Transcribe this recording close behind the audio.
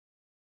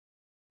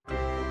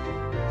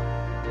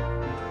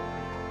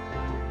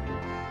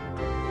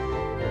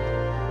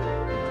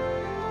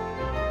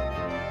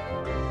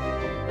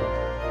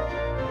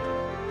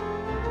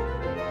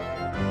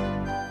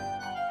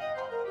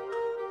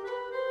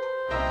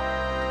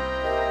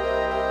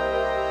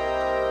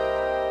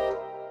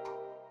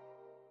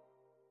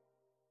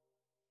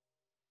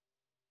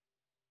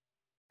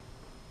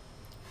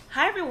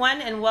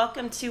everyone, and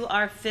welcome to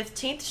our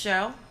 15th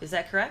show. Is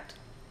that correct?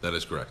 That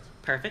is correct.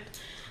 Perfect.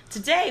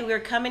 Today, we're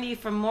coming to you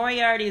from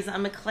Moriarty's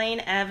on McLean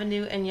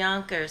Avenue in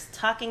Yonkers,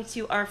 talking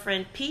to our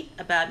friend Pete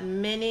about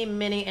many,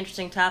 many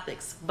interesting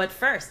topics. But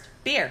first,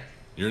 beer.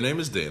 Your name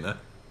is Dana,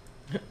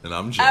 and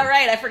I'm Jim. All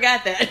right, I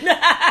forgot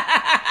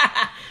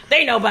that.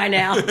 They know by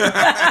now.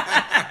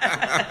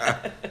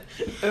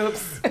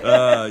 Oops.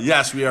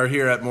 Yes, we are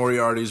here at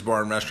Moriarty's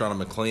Bar and Restaurant on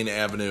McLean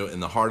Avenue in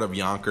the heart of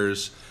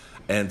Yonkers.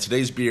 And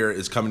today's beer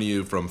is coming to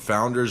you from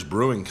Founders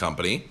Brewing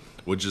Company,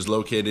 which is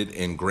located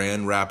in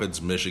Grand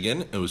Rapids,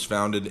 Michigan.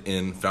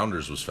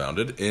 Founders was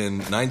founded in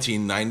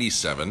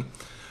 1997.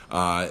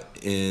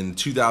 In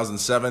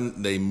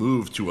 2007, they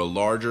moved to a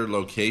larger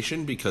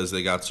location because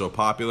they got so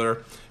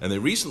popular, and they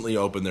recently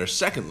opened their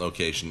second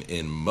location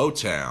in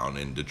Motown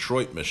in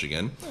Detroit,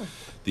 Michigan.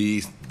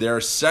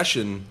 Their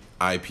Session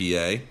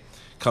IPA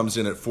comes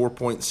in at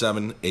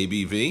 4.7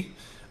 ABV.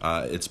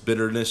 Its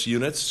bitterness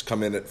units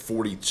come in at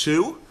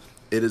 42.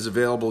 It is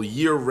available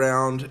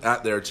year-round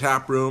at their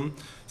tap room,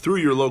 through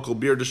your local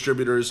beer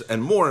distributors,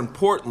 and more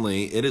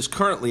importantly, it is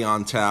currently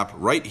on tap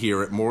right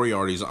here at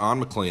Moriarty's on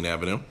McLean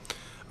Avenue,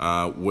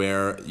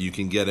 where you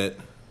can get it.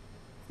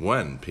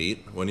 When,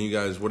 Pete? What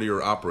are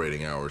your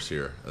operating hours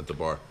here at the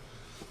bar?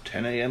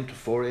 10 a.m. to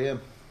 4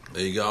 a.m.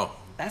 There you go.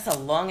 That's a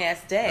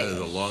long-ass day. That is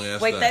a long-ass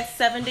day. Wait, that's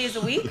 7 days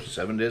a week?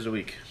 7 days a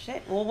week.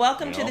 Shit. Well,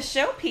 welcome to the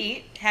show,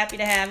 Pete. Happy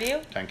to have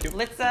you. Thank you.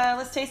 Let's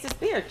taste this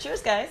beer.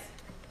 Cheers, guys.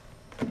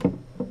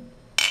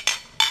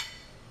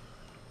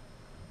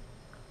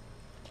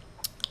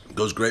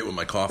 Goes great with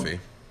my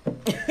coffee.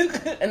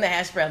 And the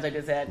hash browns I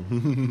just had.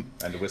 And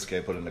the whiskey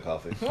I put in the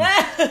coffee.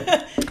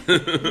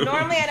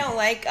 Normally I don't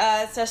like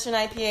session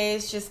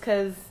IPAs just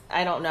because,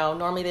 I don't know,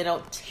 normally they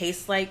don't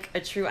taste like a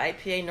true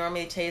IPA.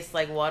 Normally they taste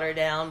like watered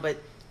down, but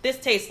this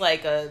tastes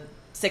like a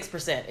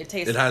 6%.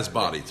 It has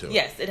body to it.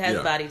 Yes, it has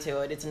body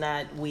to it. It's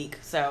not weak.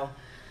 So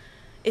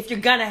if you're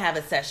going to have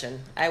a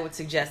session, I would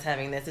suggest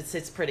having this.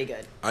 It's pretty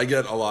good. I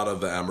get a lot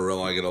of the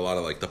Amarillo. I get a lot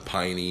of like the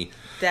piney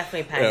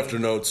Definitely piney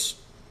afternotes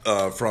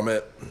from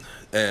it.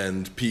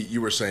 And Pete, you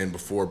were saying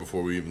before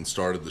we even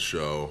started the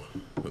show,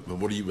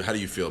 how do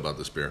you feel about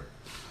this beer?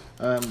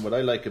 What I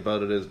like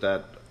about it is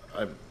that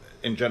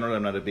in general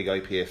I'm not a big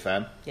IPA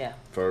fan. Yeah.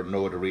 For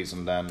no other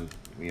reason than,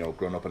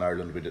 growing up in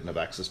Ireland we didn't have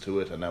access to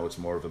it, and now it's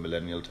more of a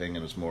millennial thing,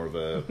 and it's more of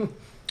a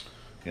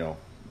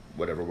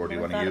whatever word you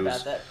want to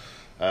use.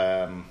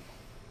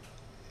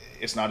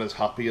 It's not as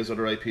hoppy as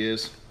other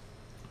IPAs.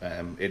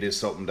 It is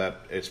something that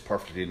it's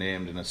perfectly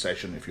named in a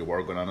session if you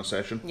were going on a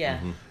session. Yeah.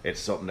 Mm-hmm. It's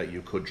something that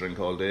you could drink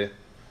all day.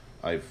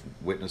 I've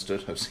witnessed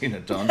it. I've seen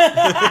it done. I've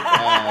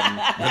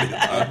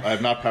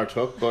not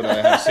partook, but I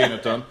have seen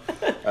it done.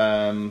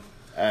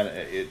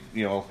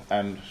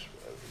 And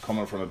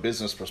coming from a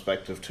business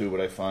perspective too, what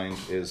I find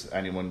is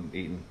anyone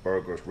eating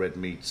burgers, red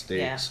meat,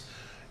 steaks,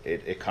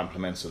 it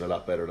complements it a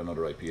lot better than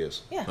other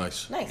IPAs. Yeah.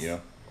 Nice. Yeah.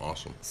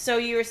 Awesome. So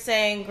you were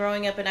saying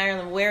growing up in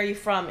Ireland, where are you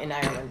from in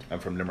Ireland? I'm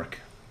from Limerick.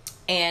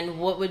 And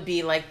what would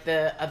be like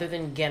other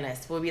than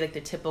Guinness, what would be like the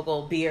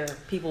typical beer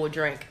people would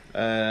drink?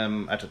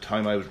 At the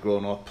time I was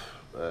growing up,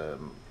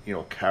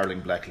 Carling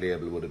Black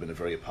Label would have been a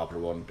very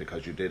popular one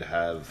because you did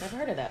have... I've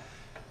heard of that.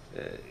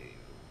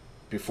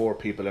 Before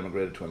people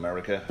emigrated to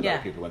America, a lot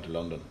of people went to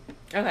London.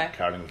 Okay.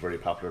 Carling was a very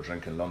popular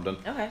drink in London.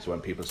 Okay. So when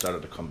people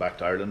started to come back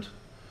to Ireland,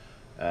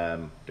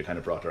 they kind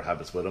of brought their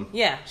habits with them.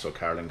 Yeah. So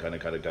Carling kind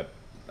of got,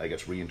 I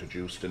guess,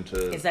 reintroduced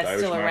into Is that the Irish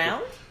still market.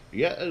 around?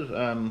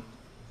 Yeah,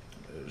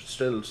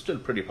 still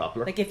pretty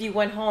popular. Like if you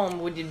went home,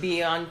 would it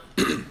be on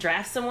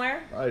draft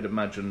somewhere? I'd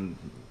imagine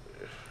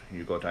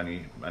you go to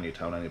any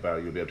town, any bar,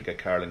 you'll be able to get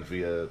Carling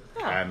via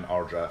can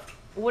or draft.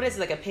 What is it,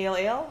 like a pale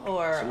ale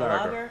or It's a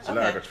lager. It's a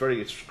lager.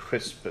 It's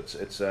crisp.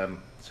 It's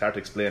hard to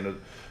explain.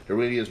 There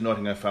really is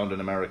nothing I found in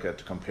America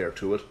to compare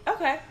to it.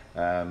 Okay.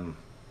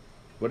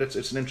 But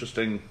it's an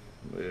interesting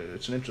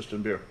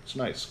beer. It's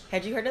nice.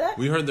 Had you heard of that?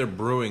 We heard they're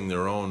brewing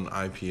their own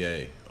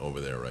IPA over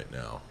there right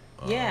now.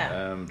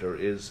 Yeah. There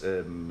is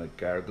a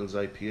McGargles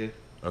IPA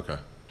Okay.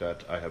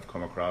 that I have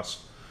come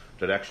across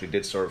that actually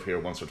did serve here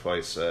once or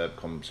twice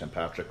come St.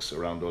 Patrick's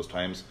around those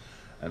times,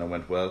 and it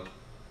went well.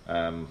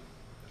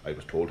 I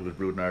was told it was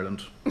brewed in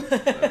Ireland.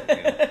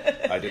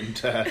 I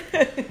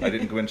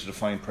didn't go into the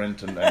fine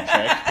print and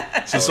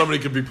check. So somebody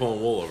could be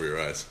pulling wool over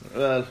your eyes.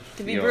 Well,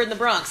 Could be brewed in the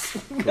Bronx.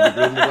 Could be brewed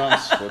in the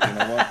Bronx, but you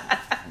know what?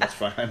 That's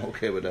fine. I'm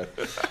okay with that.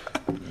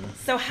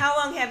 So how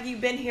long have you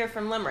been here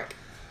from Limerick?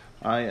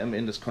 I am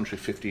in this country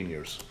 15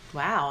 years.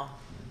 Wow.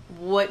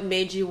 What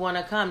made you want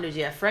to come? Did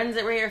you have friends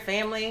that were here,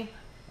 family?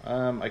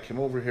 I came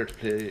over here to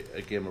play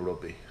a game of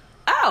rugby.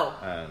 Oh.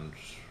 And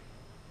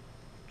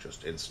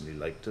just instantly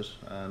liked it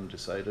and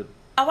decided...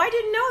 Oh, I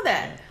didn't know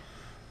that.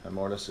 I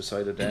more or less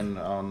decided then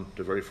on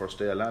the very first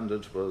day I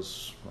landed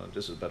was, well,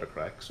 this is better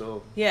crack,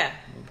 so... Yeah.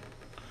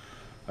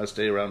 I'll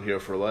stay around here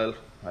for a while.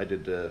 I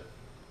did the,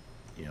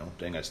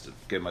 thing, I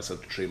gave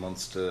myself 3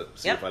 months to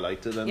see if I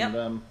liked it,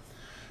 and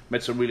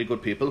met some really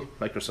good people,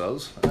 like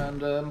yourselves,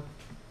 and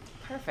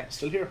Perfect.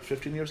 Still here,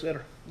 15 years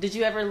later. Did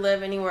you ever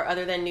live anywhere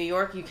other than New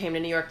York? You came to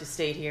New York to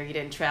stay here. You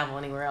didn't travel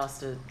anywhere else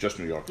to... Just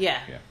New York. Yeah.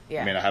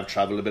 I mean, I have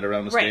traveled a bit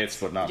around the Right. States,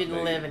 but not... You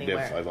didn't live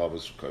anywhere. I've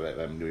always...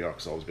 New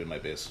York's always been my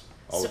base.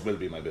 Always will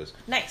be my base.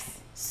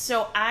 Nice.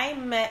 So I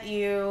met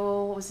you...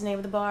 What was the name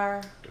of the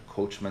bar? The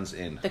Coachman's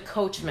Inn. The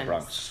Coachman's. In the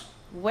Bronx.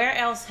 Where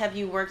else have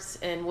you worked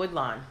in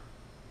Woodlawn?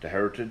 The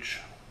Heritage.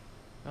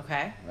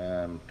 Okay.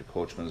 The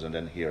Coachman's, and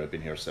then here. I've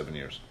been here 7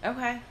 years.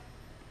 Okay.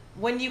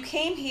 When you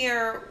came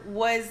here,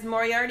 was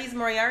Moriarty's,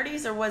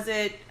 or was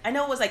it... I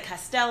know it was like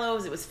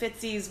Costello's, it was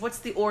Fitzy's. What's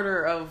the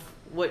order of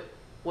what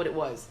it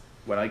was?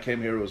 When I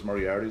came here, it was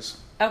Moriarty's.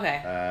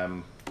 Okay.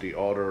 The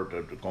order,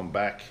 going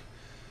back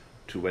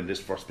to when this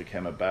first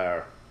became a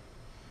bar...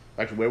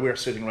 Actually, where we're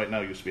sitting right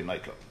now used to be a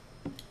nightclub.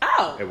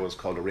 Oh. It was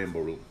called the Rainbow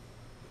Room.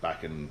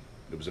 Back in...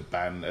 It was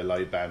a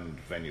live band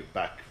venue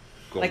back...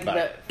 Like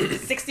back. the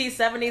 60s,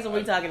 70s, what are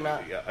we talking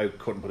about? Yeah, I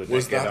couldn't put a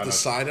Was decade that on the it.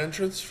 side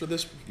entrance for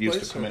this Used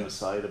place? to come in the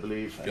side, I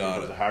believe. And Got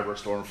there was it. a hardware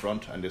store in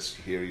front, and this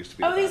here used to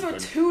be. Oh, the these band were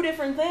venue. two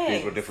different things.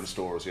 These were different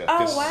stores. Yeah.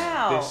 Oh,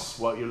 wow. This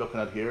what you're looking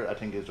at here, I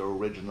think, is the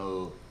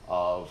original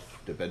of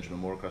the Benjamin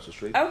Moore across the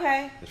street.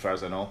 Okay. As far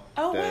as I know.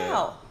 Oh, the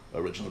wow.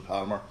 Original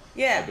Palmer.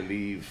 Yeah. I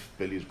believe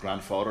Billy's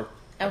grandfather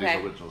had Okay.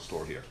 his original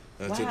store here.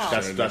 That's Wow.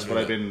 interesting. That's I what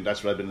didn't I've know been.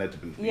 That's what I've been led to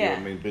believe. Yeah. You know what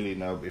I mean, Billy.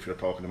 Now, if you're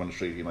talking to him on the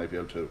street, he might be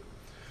able to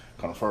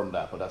confirm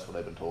that. But that's what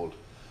I've been told.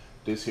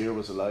 This here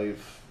was a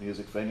live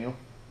music venue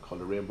called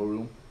the Rainbow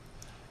Room.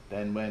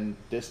 Then, when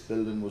this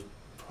building was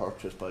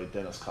purchased by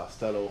Dennis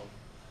Costello,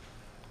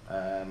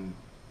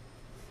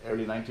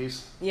 early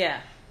 90s, Yeah.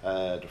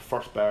 the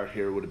first bar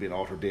here would have been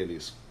Alter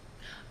Daly's.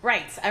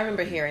 Right. I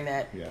remember hearing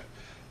that. Yeah.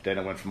 Then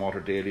it went from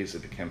Alter Daly's,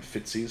 it became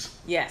Fitzy's.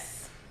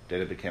 Yes.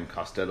 Then it became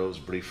Costello's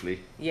briefly.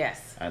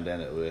 Yes. And then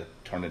it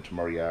turned into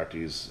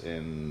Moriarty's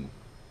in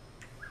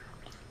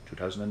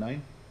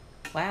 2009.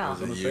 Wow.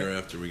 It was a year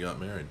after we got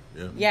married.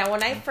 Yeah. Yeah,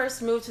 when I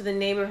first moved to the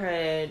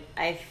neighborhood,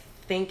 I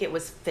think it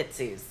was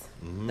Fitzy's.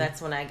 Mm-hmm.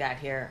 That's when I got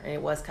here. And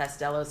it was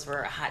Costello's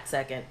for a hot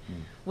second,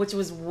 which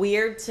was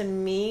weird to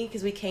me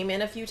because we came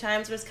in a few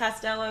times with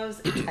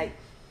Costello's.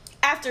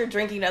 After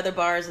drinking at other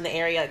bars in the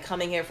area,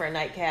 coming here for a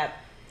nightcap,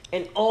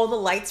 and all the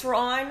lights were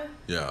on,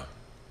 Yeah.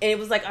 and it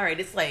was like, all right,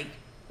 it's like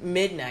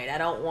midnight. I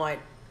don't want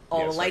all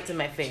Yeah, the it's lights like- in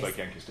my face. It's like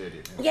Yankee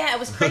Stadium. Yeah, it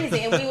was crazy.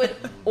 And we would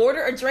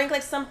order a drink,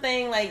 like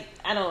something like,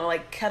 I don't know,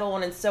 like Kettle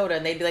One and soda.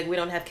 And they'd be like, we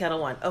don't have Kettle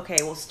One. Okay,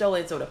 well,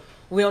 Stoli and soda.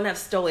 We don't have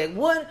Stoli.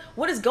 Like,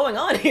 what is going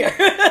on here?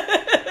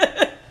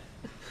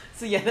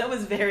 So yeah, that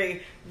was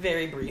very,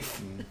 very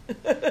brief.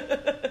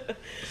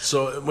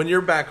 So when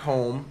you're back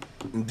home,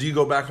 do you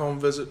go back home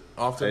visit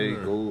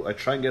often? or- I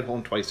try and get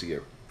home twice a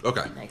year.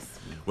 Okay. Nice.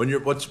 When you're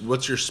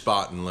what's your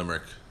spot in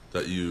Limerick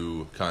that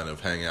you kind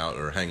of hang out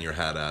or hang your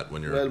hat at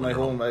when you're Well, when my you're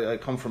home, I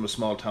come from a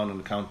small town in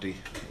the county,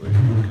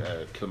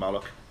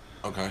 Kilmallock.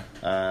 Okay.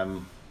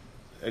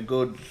 A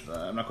good,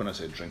 I'm not going to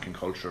say drinking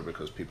culture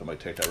because people might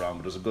take that wrong,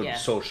 but there's a good Yeah.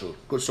 social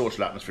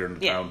atmosphere in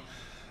the Yeah.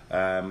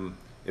 town.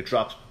 It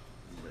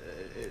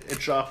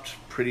dropped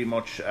pretty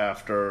much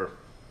after,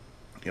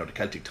 the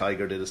Celtic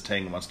Tiger did his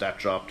thing. Once that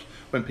dropped,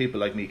 when people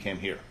like me came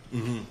here,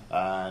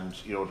 and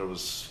there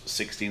was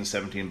 16,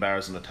 17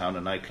 bars in the town,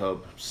 a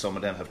nightclub. Some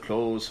of them have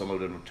closed, some of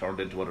them have turned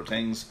into other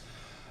things.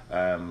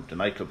 The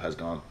nightclub has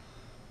gone.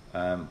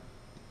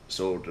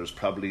 So there's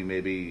probably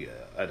maybe,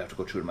 I'd have to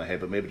go through it in my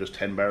head, but maybe there's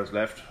 10 bars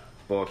left.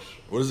 But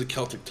What is the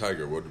Celtic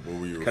Tiger? What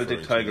were you referring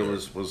Celtic to Tiger there?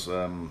 was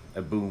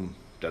a boom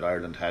that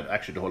Ireland had,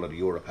 actually the whole of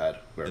Europe had,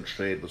 where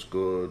trade was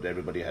good,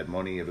 everybody had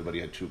money,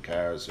 everybody had 2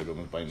 cars,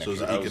 everyone was buying So it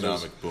was extra an houses.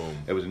 economic boom.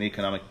 It was an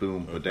economic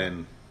boom, but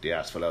then the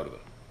ass fell out of it.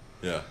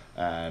 Yeah.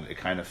 And it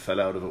kind of fell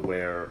out of it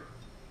where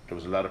there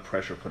was a lot of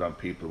pressure put on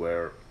people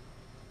where,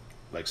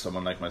 like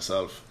someone like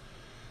myself,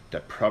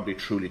 that probably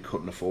truly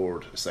couldn't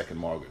afford a second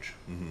mortgage.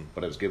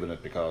 But I was given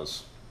it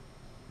because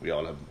we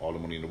all have all the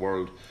money in the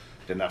world.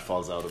 Then that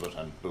falls out of it,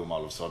 and boom,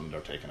 all of a sudden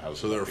they're taking houses.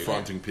 So they're off people.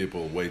 fronting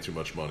people way too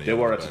much money. They in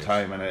were the at the banks.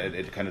 time, and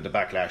it kind of, the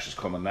backlash is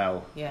coming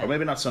now. Yeah. Or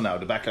maybe not so now.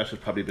 The backlash has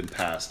probably been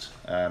passed.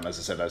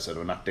 As I said,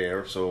 we're not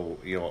there, so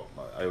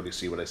I only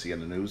see what I see in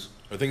the news.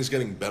 Are things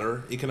getting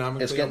better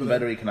economically? It's getting over there?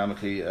 better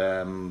economically.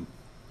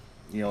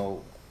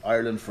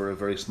 Ireland, for a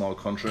very small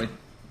country,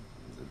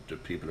 the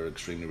people are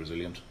extremely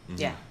resilient,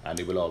 Yeah. and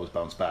they will always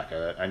bounce back.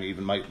 And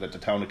even at the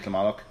town of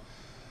Kilmallock,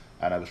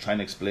 and I was trying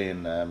to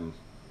explain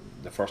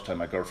the first time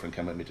my girlfriend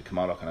came with me to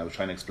Kilmallock, and I was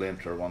trying to explain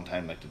to her one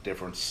time like the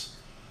difference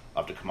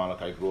of the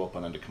Kilmallock I grew up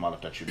in and the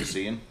Kilmallock that she was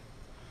seeing.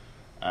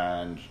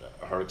 And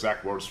her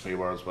exact words to me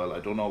were as well, I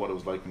don't know what it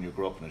was like when you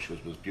grew up in it. She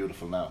was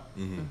beautiful now.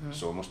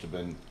 So it must have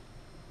been,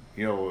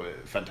 a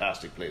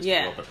fantastic place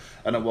Yeah. to grow up in.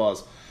 And it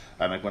was.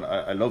 And like when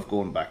I love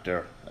going back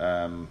there.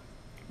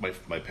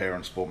 My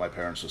parents, both my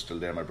parents are still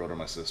there, my brother and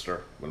my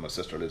sister. Well, my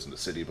sister lives in the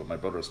city, but my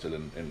brother is still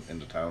in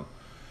the town.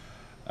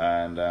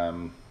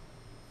 And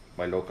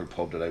my local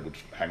pub that I would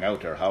hang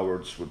out there,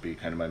 Howard's, would be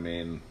kind of my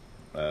main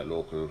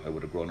local. I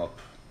would have grown up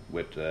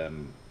with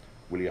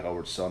Willie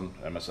Howard's son,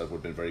 and myself would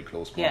have been very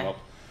close growing Yeah. up.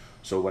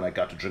 So when I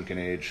got to drinking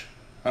age,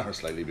 or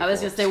slightly before. I was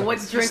going to say,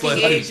 what's drinking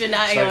Slightly- age in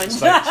Ireland?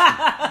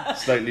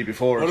 Slightly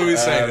before. What are we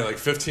saying? Like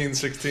 15,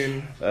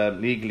 16?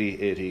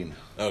 Legally 18.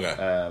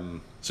 Okay.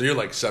 So you're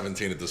like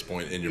 17 at this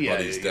point in your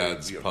buddy's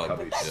dad's you're pub.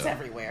 probably- That's Yeah.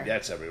 everywhere. Yeah,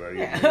 it's everywhere.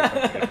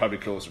 You're probably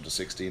closer to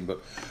 16,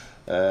 but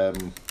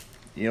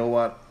you know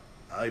what?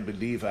 I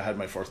believe I had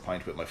my first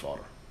pint with my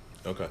father.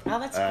 Okay. Oh,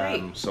 that's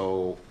great.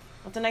 So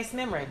That's a nice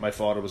memory. my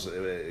father was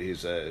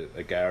he's a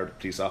guard,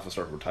 police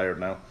officer, retired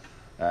now.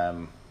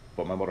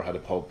 But my mother had a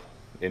pub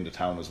in the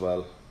town as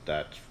well.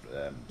 That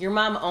Your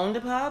mom owned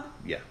a pub?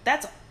 yeah.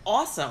 That's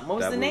awesome. What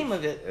was That the name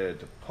of it?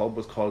 The pub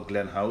was called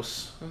Glen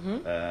House.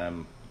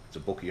 Mm-hmm. It's a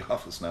bookie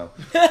office now.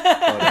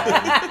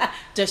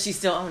 Does she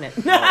still own it?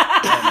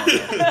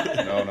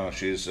 No,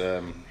 she's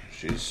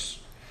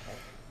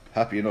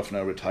happy enough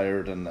now,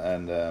 retired,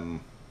 and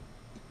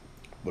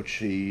but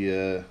she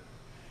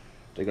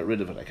they got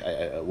rid of it. Like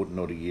I wouldn't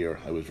know the year.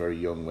 I was very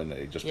young when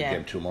it just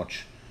became too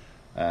much,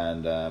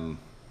 and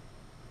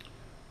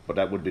but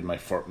that would be my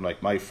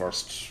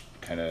first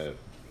kind of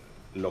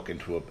look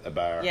into a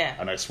bar. Yeah.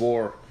 And I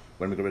swore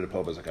when we got rid of the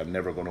pub, I was like, I'm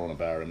never going to own a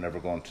bar. I'm never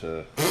going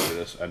to do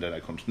this. And then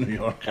I come to New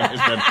York. I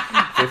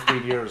spent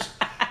 15 years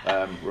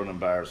running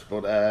bars.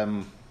 But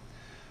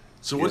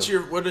So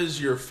what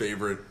is your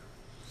favorite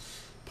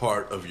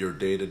part of your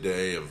day to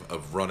day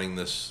of running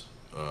this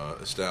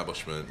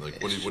establishment?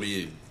 Like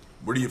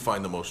where do you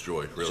find the most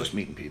joy? Really, it's just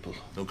meeting people.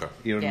 Okay.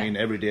 You know what I Yeah. mean?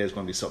 Every day is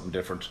going to be something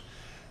different.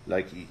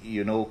 Like,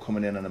 you know,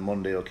 coming in on a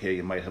Monday, okay,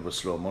 you might have a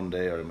slow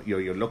Monday, or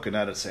you're looking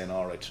at it saying,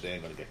 all right, today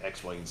I'm going to get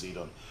X, Y, and Z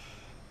done.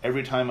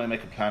 Every time I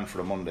make a plan for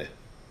a Monday,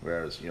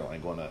 whereas, you know, I'm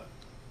going to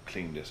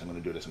clean this, I'm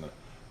going to do this,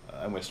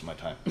 I'm wasting my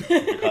time.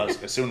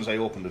 Because as soon as I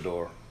open the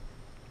door,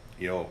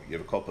 you know, you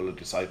have a couple of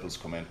disciples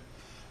come in,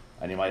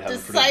 and you might have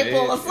them for the day.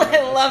 Disciples,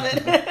 I love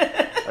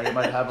it. Or you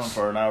might have them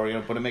for an hour, you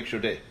know, but it makes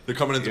your day. They're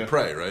coming in to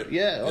pray, right?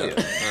 Yeah, oh yeah.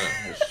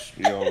 Yeah. It's,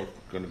 you know,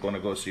 going to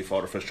go see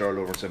Father Fitzgerald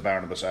over at St.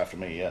 Barnabas after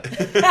me, yeah.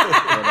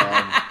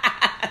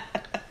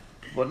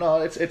 But no,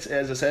 it's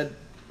as I said,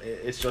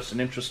 it's just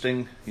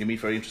you meet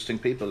very interesting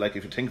people. Like,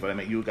 if you think about it, I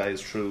met you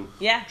guys through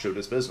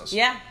this business.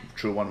 Yeah.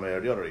 Through one way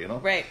or the other, you know.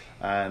 Right.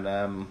 And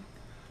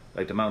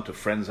like the amount of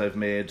friends I've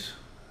made,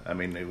 I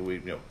mean,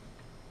 you know,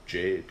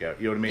 Jay, Gary,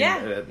 you know what I mean?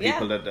 Yeah,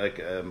 People that like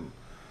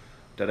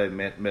that I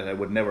met I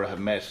would never have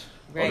met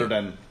Right. other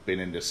than being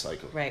in this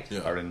cycle. Right.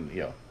 Yeah. Or in,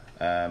 you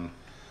know.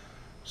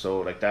 So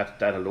like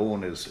that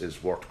alone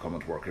is worth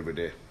coming to work every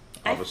day.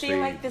 Obviously, I feel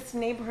like this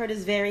neighborhood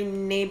is very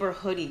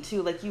neighborhoody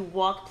too. Like, you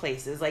walk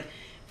places, like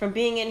from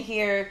being in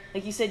here,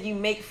 like you said, you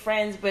make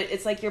friends, but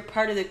it's like you're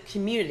part of the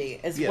community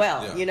as Yeah.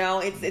 well. Yeah. You know,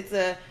 it's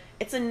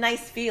a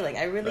nice feeling.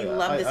 I really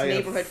love this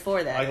neighborhood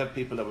for that. I have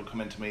people that would come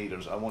into me.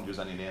 I won't use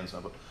any names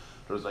now, but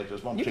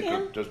there's one You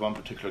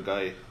particular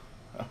guy.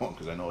 I won't,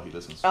 because I know he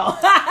listens. Oh.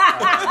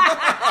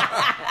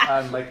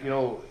 And like, you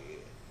know,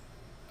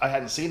 I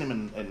hadn't seen him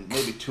in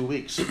maybe 2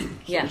 weeks. So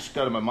Yeah. I just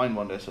got in my mind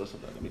one day, so I said,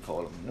 let me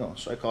call him. You know,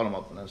 so I call him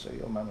up and I say,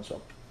 yo man, what's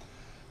up?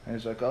 And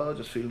he's like, oh,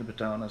 just feeling a bit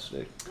down. I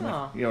said, come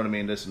Aw. in. You know what I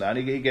mean? This and that.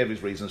 And he gave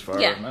his reasons for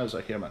Yeah. it. And I was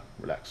like, here man,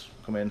 relax.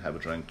 Come in, have a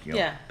drink. You know,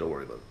 Yeah. don't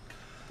worry about it.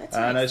 That's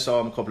And I nice. saw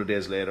him a couple of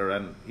days later,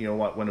 and you know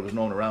what? When it was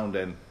known around,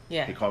 then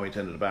Yeah. he called me to the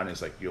end of the bar, and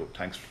he's like, "Yo,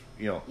 thanks,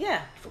 you know,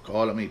 Yeah. for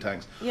calling me,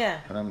 thanks." Yeah.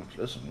 And I'm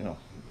listen, you know,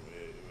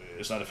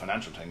 it's not a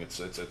financial thing. It's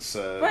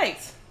Right.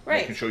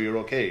 making sure you're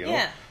okay. You know,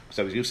 Yeah. because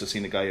I was used to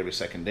seeing the guy every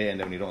second day, and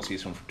then when you don't see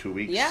someone for 2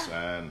 weeks, Yeah.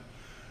 and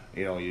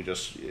you know,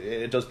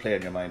 it does play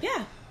in your mind.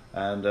 Yeah.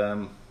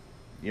 And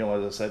you know,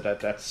 as I said,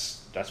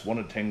 that's one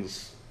of the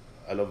things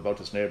I love about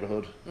this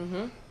neighborhood.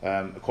 Mm-hmm.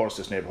 Of course,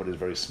 this neighborhood is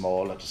very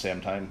small at the same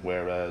time,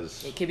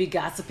 whereas It can be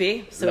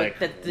gossipy, so like,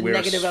 that's the we're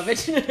negative of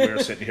it. we're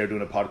sitting here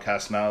doing a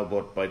podcast now,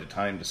 but by the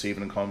time this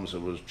evening comes,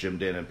 it was Jim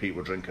Dane and Pete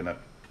were drinking at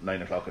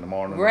 9 o'clock in the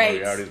morning, Right.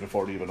 Moriarty's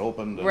before they even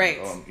opened. And, Right.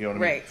 you know what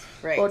I mean?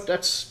 Right. But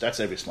that's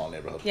every small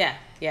neighborhood. Yeah.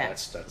 Yeah.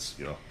 That's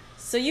you know,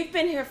 So you've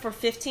been here for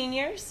 15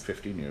 years,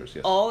 15 years.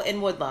 Yes. all in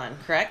Woodlawn,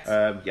 correct?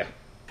 Yeah.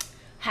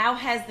 How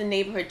has the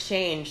neighborhood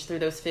changed through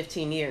those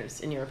 15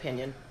 years, in your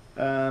opinion?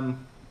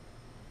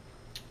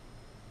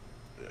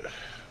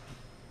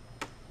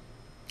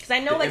 Because I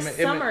know, like,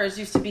 summers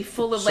used to be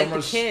full of, like,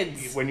 the Summers,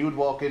 kids. When you'd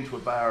walk into a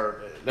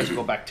bar, let's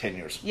go back 10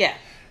 years. Yeah.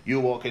 You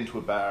walk into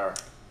a bar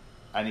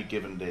any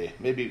given day,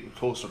 maybe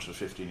closer to the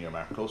 15-year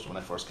mark, closer to when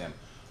I first came,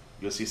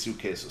 you'll see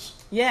suitcases.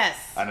 Yes.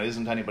 And it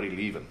isn't anybody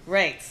leaving.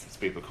 Right. It's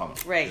people coming.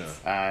 Right.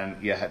 Yeah.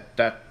 And you had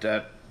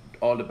that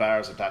all the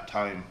bars at that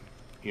time,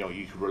 you know,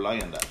 you could rely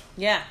on that.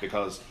 Yeah.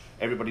 Because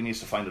everybody needs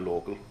to find a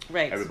local.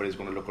 Right. Everybody's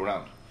going to look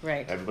around.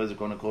 Right. Everybody's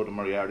going to go to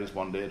Moriarty's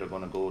one day. They're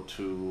going to go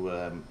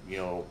to, you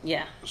know,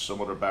 Yeah.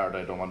 some other bar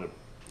that I don't want to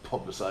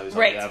publicise.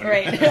 Right. On the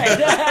Right.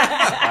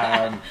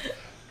 avenue.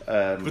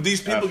 Right. But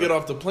these people get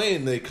off the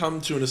plane, they come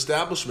to an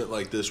establishment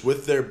like this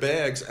with their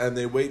bags, and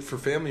they wait for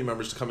family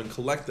members to come and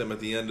collect them at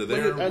the end of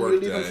their And work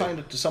you'll day. even find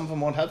that some of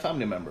them won't have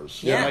family members.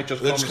 Yeah. They might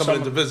just They're just coming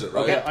in to visit,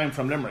 right? Okay, I'm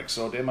from Limerick,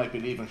 so they might be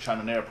leaving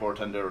Shannon Airport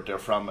and they're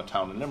from a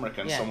town in Limerick,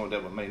 and Yeah. some of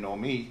them may know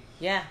me.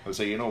 Yeah. I'll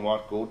say, you know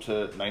what, go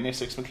to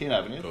 986 McLean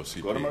Avenue, Go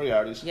see go to Pete.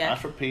 Moriarty's, Yeah.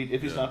 ask for Pete.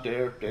 If he's Yeah. not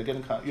there, they'll get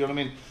in contact. You know what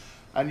I mean?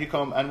 And you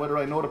come, and whether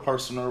I know the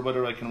person or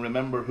whether I can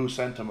remember who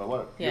sent them or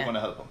what, you're going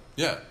to help them.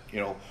 Yeah. You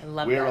know, I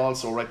love we're that.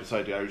 also right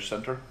beside the Irish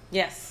Centre.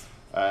 Yes.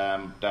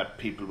 That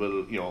people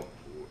will, you know,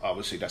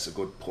 obviously that's a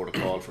good port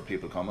of call for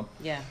people coming.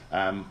 Yeah.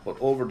 But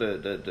over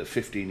the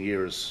 15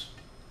 years,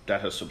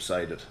 that has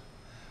subsided.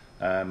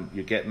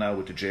 You get now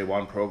with the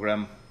J1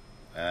 program.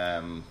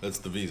 That's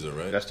the visa,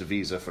 right? That's the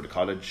visa for the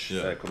college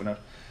coming out.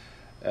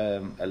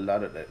 A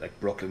lot of like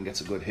Brooklyn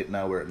gets a good hit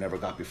now where it never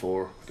got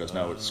before, because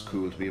now it's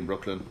cool to be in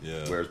Brooklyn.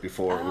 Yeah. Whereas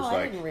before it was I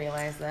like, didn't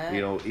realize that. you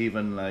know,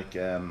 even like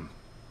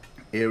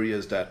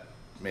areas that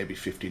maybe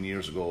 15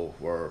 years ago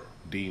were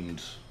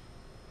deemed,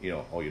 you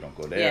know, oh, you don't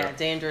go there. Yeah,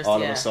 dangerous.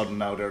 All of a sudden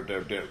now they're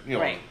you know,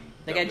 right.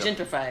 They got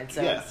gentrified.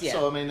 So yeah. yeah.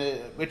 So I mean,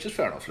 which is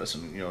fair enough.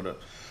 Listen, you know,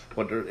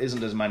 but there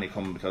isn't as many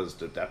coming because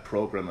that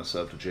program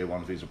itself, the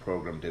J1 visa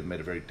program, they've made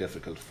it very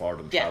difficult for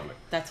them traveling.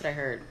 That's what I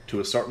heard. To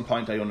a certain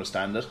point, I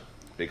understand it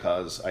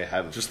because I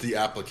have Just the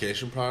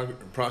application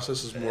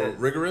process is more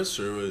rigorous,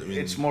 or I mean,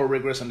 it's more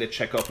rigorous and they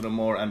check up on it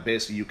more. And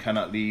basically, you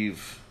cannot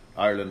leave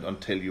Ireland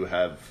until you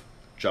have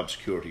job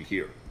security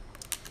here,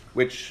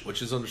 which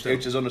is understandable.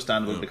 Which is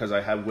understandable because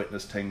I have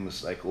witnessed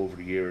things like over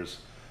the years.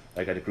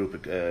 Like I had a group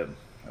of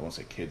I won't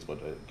say kids, but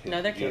kids,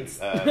 No, they're kids.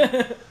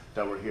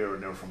 that were here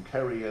and they were from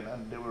Kerry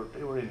and they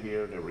were in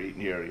here, they were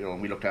eating here, you know,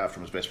 and we looked after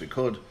them as best we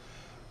could.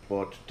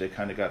 But they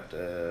kind of got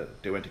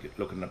they went to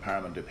look at an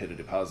apartment, they paid a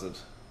deposit.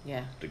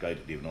 Yeah. The guy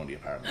didn't even own the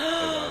apartment.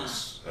 It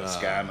was a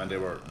scam, and they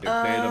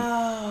paid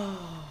him.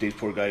 These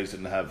poor guys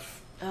didn't have,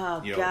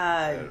 you know,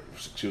 God.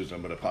 excuse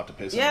them, but a pot to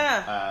piss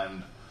Yeah. in.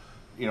 And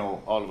you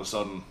know, all of a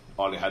sudden,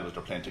 all they had was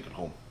their plane ticket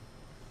home.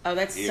 Oh,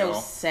 that's You so know,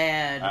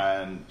 sad.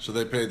 And so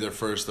they paid their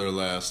first, their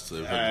last,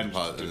 they paid the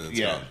deposit, and it's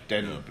gone.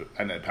 then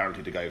and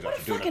apparently the guy was what a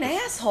after doing fucking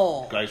it.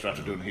 asshole. Guys were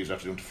after doing. He's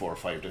after doing 4 or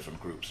 5 different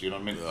groups. You know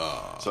what I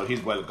mean? So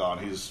he's well gone.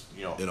 He's,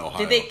 you know, In Ohio.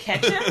 Did they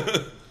catch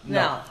him?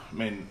 No. I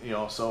mean, you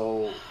know,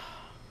 so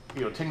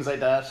you know, things like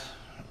that.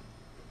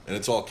 And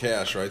it's all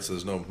cash, right? So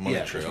there's no money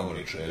Yeah, trail. there's no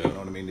money trail. Yeah. You know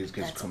what I mean? These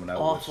kids That's coming out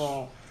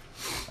awful.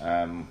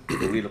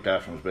 with. We looked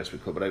after them as best we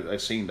could, but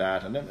I've seen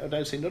that, and then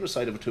I've seen the other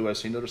side of it too. I've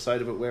seen the other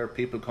side of it where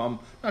people come,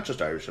 not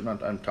just Irish, I'm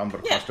talking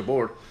about across the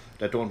board,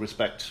 that don't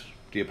respect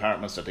the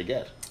apartments that they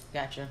get.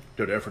 Gotcha.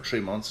 They're there for 3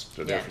 months.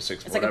 They're there for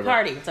 6 months. It's like a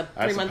party. It's a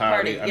 3-month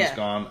party. And Yeah. it's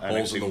gone. And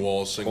Holes in the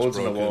wall, sinks holes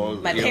in the broken. wall. My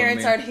you know what I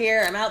parents mean? aren't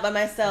here. I'm out by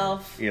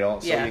myself. You know,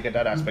 so Yeah. you get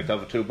that aspect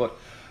of it too. But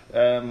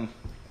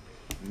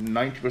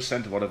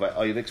 90% of what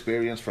I've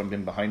experienced from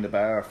being behind the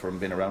bar, from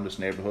being around this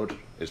neighbourhood,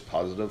 is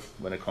positive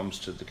when it comes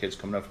to the kids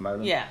coming out from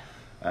Ireland. Yeah.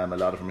 A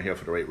lot of them are here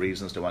for the right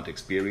reasons. They want to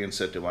experience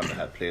it. They want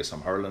to play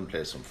some hurling,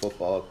 play some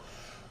football.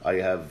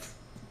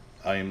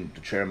 I'm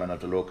the chairman of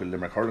the local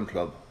Limerick Hurling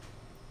Club,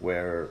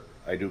 where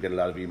I do get a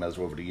lot of emails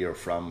over the year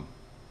from,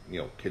 you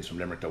know, kids from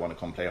Limerick that want to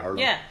come play hurling.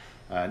 Yeah.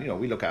 And, you know,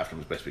 we look after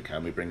them as best we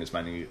can. We bring as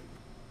many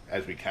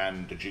as we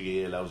can. The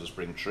GAA allows us to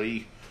bring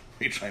 3.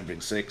 We try and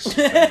bring 6.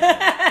 You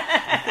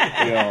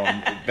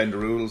know, bend the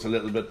rules a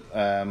little bit.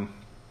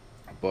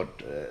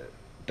 But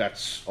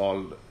that's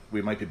all.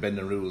 We might be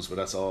bending rules, but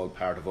that's all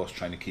part of us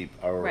trying to keep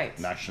our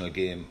national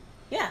game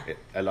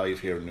alive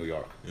here in New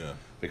York. Yeah.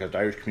 Because the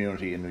Irish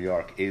community in New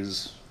York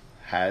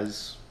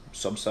has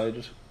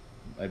subsided,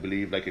 I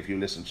believe. Like if you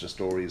listen to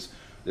stories,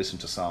 listen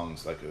to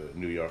songs like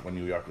New York, when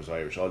New York was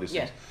Irish, all these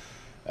things.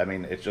 I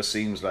mean, it just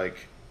seems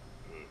like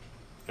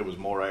it was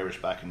more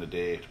Irish back in the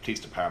day. The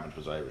police department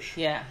was Irish.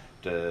 Yeah.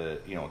 The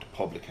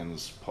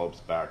publicans, pubs,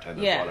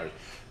 bartenders, Yeah. all Irish.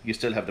 You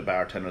still have the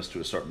bartenders to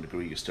a certain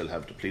degree. You still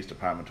have the police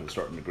department to a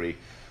certain degree,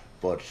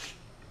 but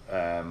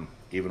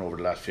even over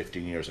the last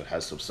 15 years, it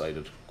has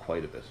subsided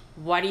quite a bit.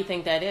 Why do you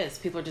think that is?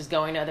 People are just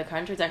going to other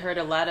countries. I heard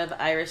a lot of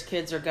Irish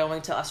kids are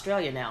going to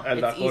Australia now.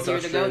 It's easier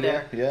to go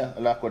there. Yeah,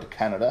 a lot go to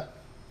Canada.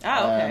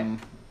 Oh,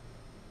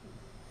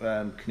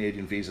 okay.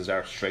 Canadian visas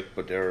are strict,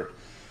 but they're,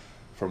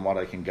 from what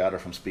I can gather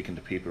from speaking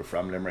to people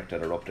from Limerick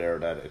that are up there,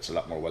 that it's a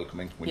lot more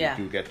welcoming when you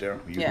do get there.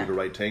 You do the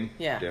right thing.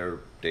 Yeah.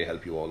 They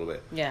help you all the way.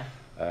 Yeah.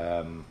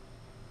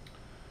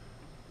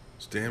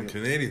 These damn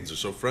Canadians are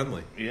so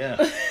friendly. Yeah.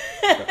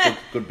 Got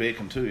good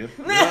bacon too,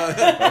 All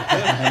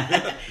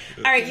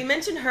right, you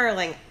mentioned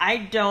hurling. I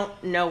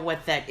don't know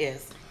what that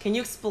is. Can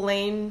you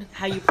explain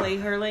how you play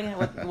hurling?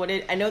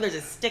 I know there's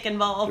a stick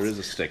involved. There is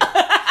a stick.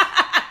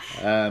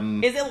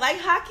 Is it like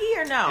hockey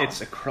or no? It's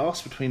a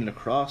cross between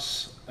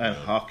lacrosse and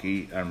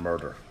hockey and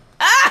murder.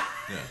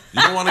 Yeah.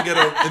 You don't want to get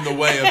in the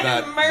way of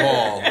that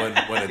ball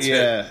when it's hit.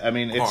 Yeah, I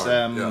mean, it's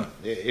hard.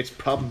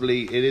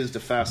 it is the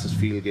fastest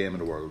field game in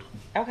the world.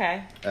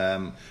 Okay.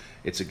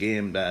 It's a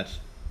game that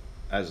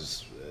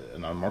has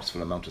an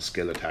unmerciful amount of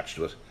skill attached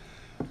to it.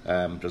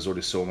 There's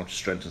only so much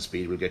strength and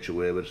speed will get you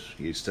away with.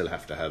 You still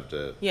have to have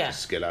the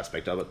skill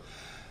aspect of it.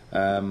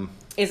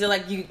 Is it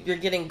like you're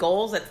getting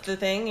goals? That's the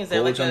thing? Is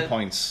there goals like and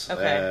points.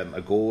 Okay.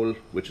 A goal,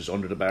 which is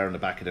under the bar in the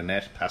back of the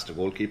net, past the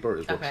goalkeeper,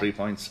 is worth 3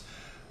 points.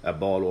 A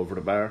ball over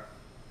the bar,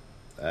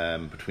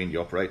 between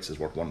the uprights, is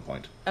worth 1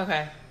 point.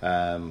 Okay.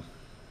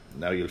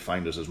 Now you'll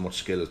find there's as much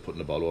skill as putting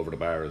the ball over the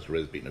bar as there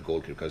is beating a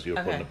goalkeeper, because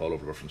you're putting the ball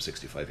over from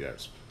 65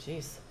 yards.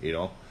 Jeez. You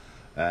know,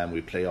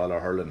 We play all our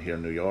hurling here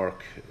in New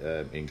York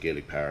in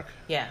Gaelic Park.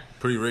 Yeah.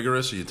 Pretty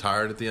rigorous. Are you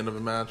tired at the end of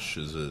a match?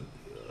 Is it?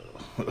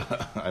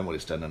 I'm only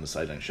standing on the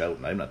sideline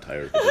shouting. I'm not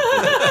tired.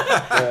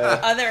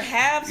 Are there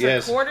halves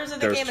or quarters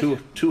of the game?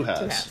 There's two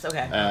halves. 2 halves,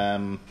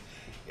 okay.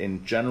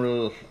 In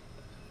general,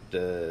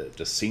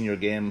 the senior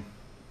game,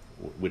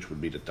 which would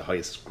be the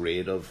highest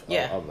grade of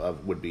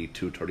would be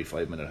 2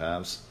 35-minute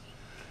halves.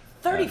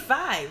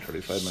 35?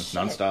 35 minutes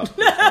non-stop.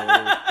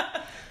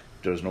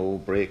 There's no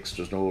breaks.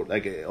 There's no,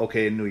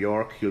 okay, in New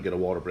York, you'll get a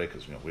water break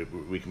because,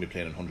 we can be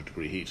playing in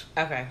 100-degree heat.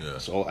 Okay. Yeah.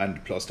 So,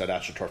 and plus that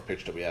AstroTurf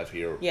pitch that we have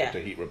here with the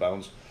heat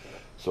rebounds.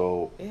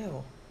 So,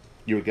 Ew.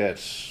 you'll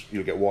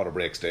get water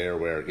breaks there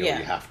where you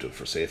have to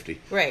for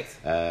safety. Right.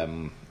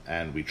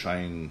 And we try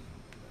and,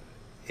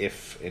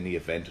 if in the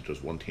event that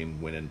there's one team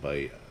winning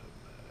by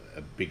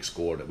a big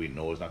score that we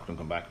know is not going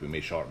to come back, we may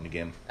shorten the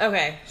game.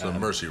 Okay. So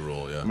mercy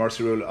rule, yeah.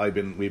 Mercy rule.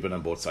 We've been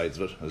on both sides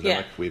of it. As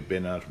Limerick. We've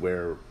been at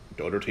where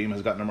the other team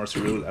has gotten a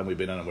mercy rule, and we've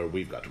been on it where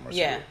we've got a mercy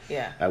rule.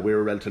 Yeah. We're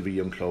a relatively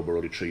young club. We're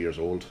only 3 years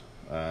old.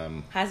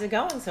 How's it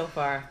going so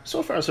far?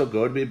 So far, so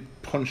good. We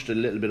punched a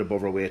little bit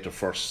above our weight the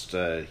first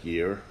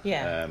year.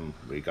 Yeah.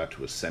 We got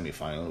to a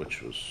semi-final,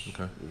 which was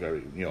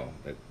very,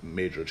 a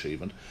major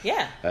achievement.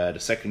 Yeah. The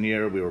second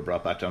year, we were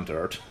brought back down to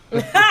earth.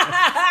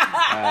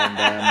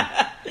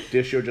 And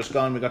this year just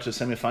gone, we got to the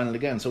semi-final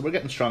again. So we're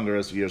getting stronger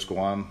as the years go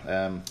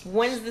on.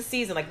 When's the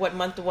season? Like what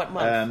month to what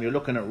month? You're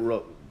looking at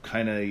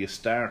you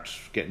start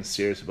getting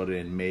serious about it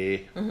in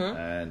May,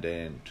 and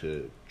then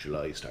to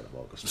July, start of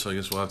August. So I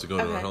guess we'll have to go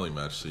to a hurling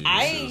match. So you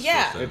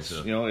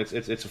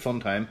It's a fun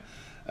time,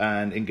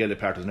 and in Gaelic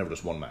Park there's never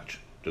just one match.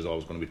 There's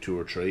always going to be 2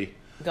 or 3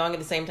 going at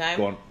the same time.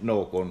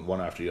 Going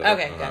one after the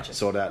other. Okay, gotcha.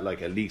 So that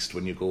at least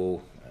when you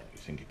go, I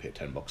think you pay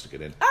 $10 to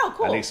get in. Oh,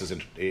 cool. At least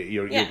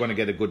you're going to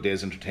get a good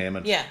day's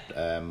entertainment. Yeah.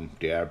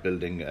 They are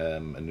building a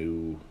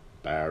new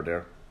bar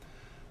there.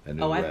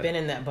 I've been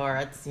in that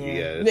bar.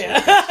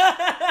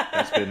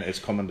 It's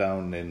coming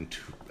down in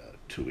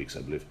 2 weeks,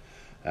 I believe,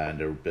 and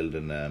they're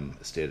building a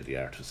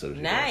state-of-the-art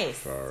facility there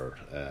for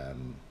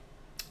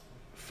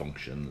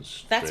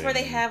functions. That's where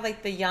they have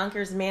like the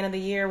Yonkers Man of the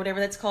Year,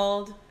 whatever that's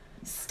called.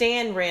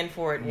 Stan ran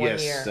for it one year.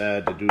 Yes,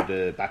 they do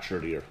the Bachelor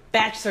of the Year.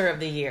 Bachelor of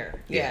the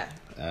Year, yeah.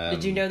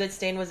 Did you know that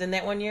Stan was in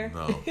that one year?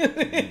 No.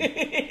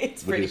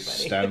 It's pretty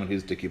funny. Stan with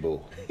his Dickie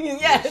Bow.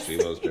 Yes. He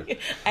was there.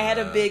 I had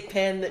a big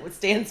pen that would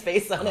Stan's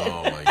face on it.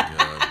 Oh my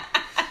god.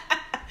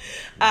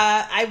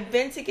 I've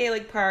been to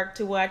Gaelic Park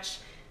to watch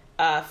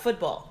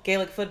football,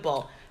 Gaelic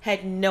football.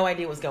 Had no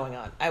idea what was going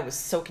on. I was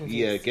so confused.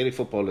 Yeah, Gaelic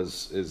football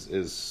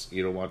is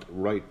you know what?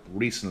 Right,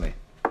 recently,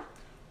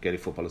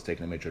 Gaelic football has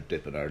taken a major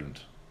dip in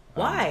Ireland.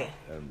 Why?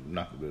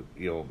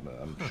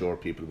 I'm sure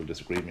people will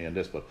disagree with me on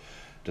this, but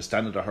the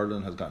standard of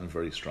hurling has gotten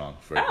very strong.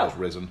 Has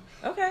risen.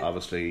 Okay.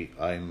 Obviously,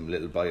 I'm a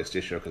little biased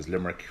this year because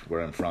Limerick,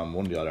 where I'm from,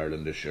 won the All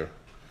Ireland this year.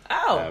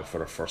 For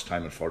the first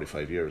time in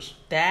 45 years.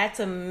 That's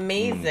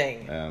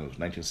amazing.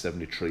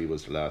 1973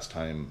 was the last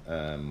time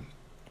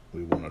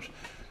we won it.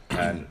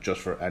 And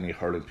just for any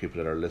hurling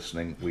people that are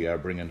listening, we are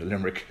bringing the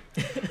Limerick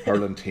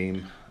hurling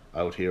team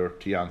out here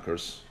to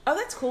Yonkers. Oh,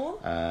 that's cool.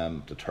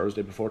 The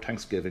Thursday before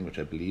Thanksgiving, which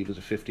I believe is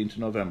the 15th of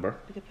November.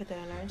 We could put that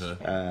on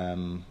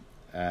ours.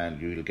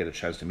 And you'll get a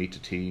chance to meet the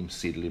team,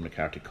 see the Lee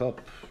McCarthy Cup,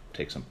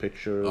 take some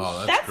pictures.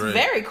 Oh, that's great.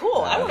 Very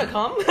cool. I want to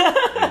come.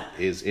 It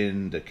is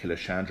in the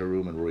Killashandra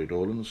room in Rory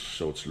Dolan's,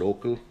 so it's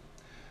local.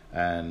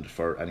 And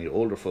for any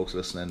older folks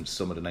listening,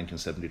 some of the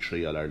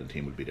 1973 All Ireland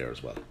team will be there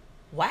as well.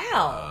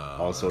 Wow.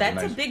 Also,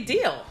 that's a big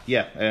deal.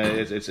 Yeah,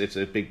 it's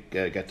a big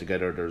get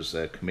together. There's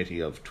a committee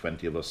of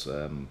 20 of us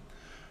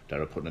that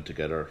are putting it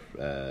together.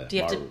 Do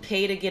you have to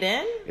pay to get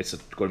in? It's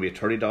going to be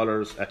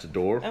 $30 at the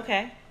door.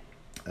 Okay.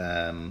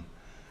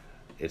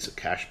 It's a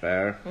cash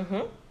bar,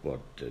 but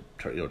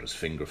there's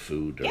finger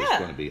food. There's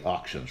going to be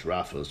auctions,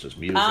 raffles, there's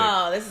music.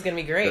 Oh, this is going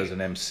to be great. There's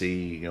an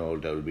MC,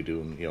 that will be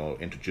doing,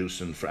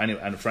 introducing for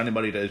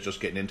anybody that is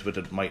just getting into it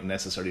that might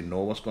necessarily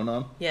know what's going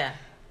on. Yeah.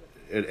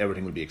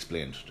 Everything will be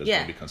explained. There's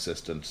going to be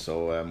consistent.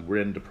 So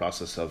we're in the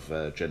process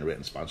of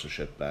generating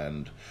sponsorship,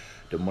 and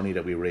the money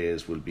that we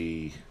raise will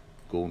be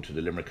going to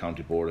the Limerick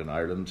County Board in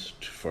Ireland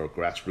for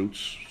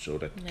grassroots, so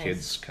that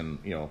kids can,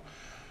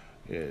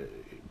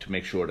 to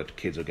make sure that the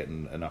kids are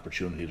getting an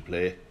opportunity to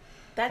play.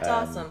 That's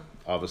awesome.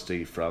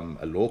 Obviously, from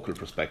a local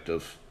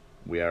perspective,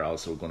 we are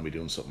also going to be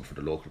doing something for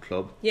the local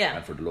club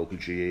and for the local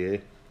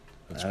GAA.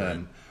 That's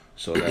great.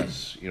 So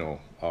that's,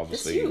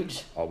 obviously,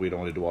 huge. We don't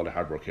want to do all the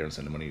hard work here and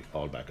send the money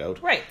all back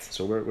out. Right.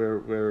 So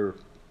we're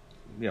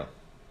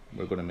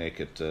going to make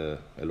it a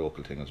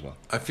local thing as well.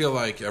 I feel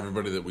like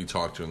everybody that we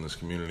talk to in this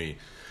community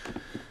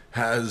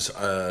has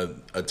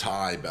a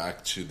tie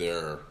back to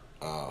their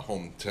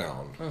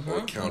hometown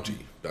or county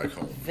back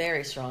home.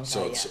 Very strong.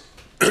 So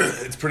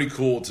it's pretty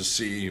cool to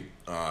see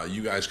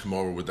you guys come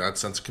over with that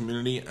sense of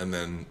community and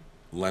then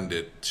lend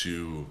it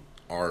to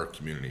our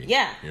community.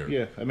 Yeah.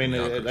 Yeah. I mean,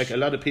 like a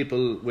lot of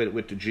people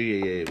with the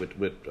GAA,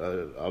 with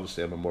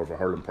obviously I'm more of a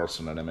hurling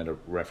person, and I made a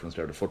reference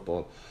there to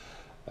football.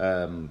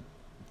 The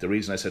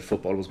reason I said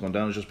football was going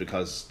down is just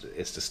because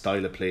it's the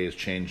style of play is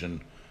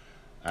changing,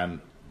 and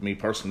me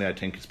personally, I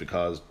think it's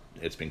because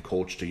it's been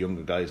coached to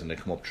younger guys and they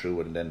come up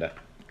through it, and then that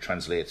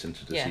translates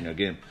into the senior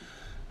game.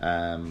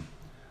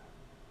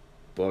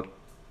 But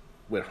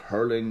with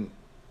hurling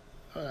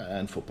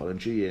and football and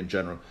GA in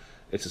general,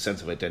 it's a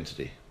sense of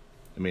identity.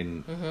 I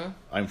mean,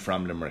 I'm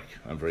from Limerick.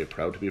 I'm very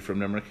proud to be from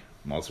Limerick.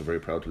 I'm also very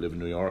proud to live in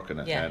New York, and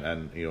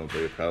you know,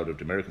 very proud of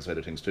the American side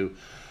of things too.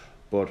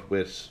 But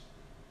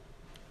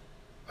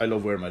I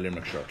love wearing my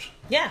Limerick shirt.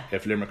 Yeah.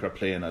 If Limerick are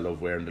playing, I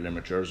love wearing the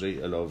Limerick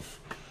jersey. I love,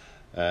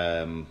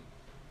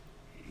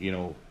 you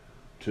know,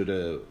 to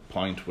the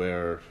point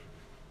where,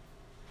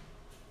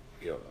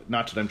 you know,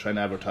 not that I'm trying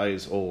to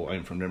advertise, oh,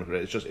 I'm from Limerick.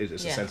 It's just it's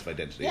a sense of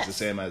identity. Yes. It's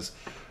the same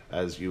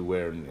as you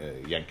wearing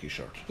a Yankee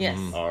shirt, yes,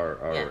 or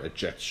a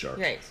Jets shirt,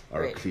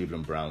 or a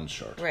Cleveland Browns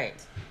shirt,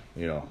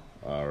 you know,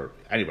 or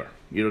anywhere.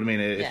 You know what I mean?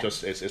 It's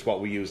just it's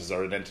what we use as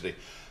our identity.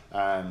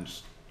 And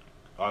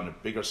on the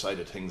bigger side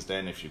of things,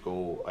 then if you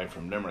go, I'm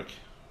from Limerick,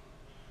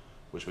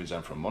 which means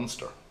I'm from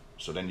Munster.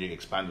 So then you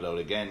expand it out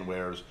again,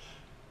 whereas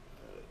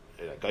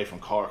a guy from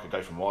Cork, a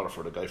guy from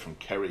Waterford, a guy from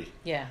Kerry,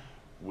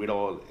 we'd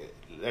all,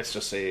 let's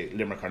just say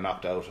Limerick are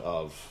knocked out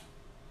of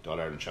the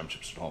All-Ireland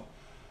Championships at home.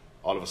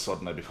 All of a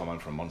sudden I become, I'm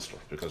from Munster,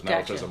 because now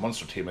if there's a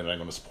Munster team and I'm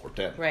going to support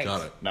them.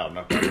 Got it. Now I'm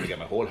not going to get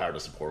my whole heart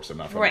of support, so I'm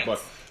not from it,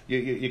 but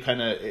you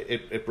kind of,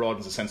 it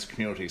broadens the sense of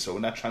community. So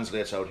when that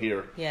translates out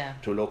here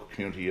to a local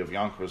community of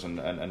Yonkers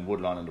and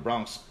Woodlawn in the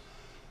Bronx,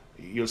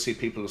 you'll see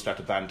people who start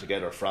to band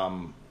together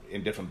from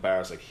in different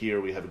bars. Like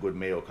here we have a good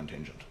Mayo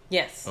contingent.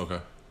 Yes. Okay.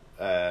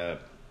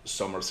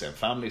 Some are the same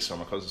family,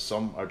 some are cousins,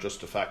 some are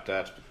just the fact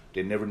that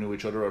they never knew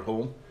each other at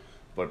home,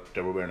 but they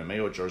were wearing a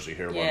Mayo jersey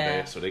here one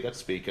day, so they got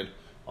speaking.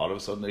 All of a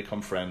sudden they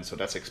become friends, so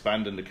that's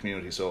expanding the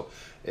community. So,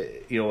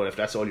 you know, if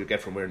that's all you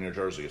get from wearing your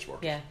jersey, it's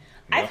working. Yeah.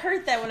 I've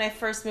heard that when I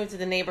first moved to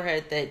the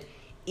neighborhood, that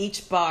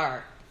each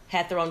bar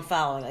had their own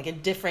following, like a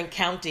different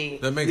county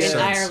that makes in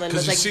sense. Ireland.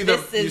 Because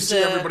you see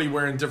everybody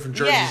wearing different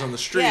jerseys on the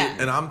street,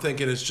 and I'm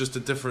thinking it's just a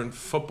different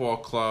football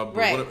club.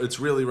 Right. It's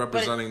really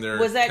representing their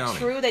county. Was that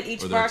true, that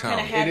each bar kind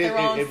of had their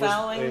own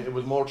following? It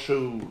was more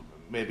true,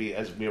 maybe,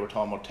 as we were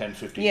talking about 10,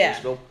 15 years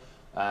ago.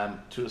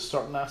 To a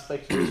certain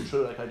aspect, it's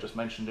true, like I just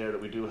mentioned there,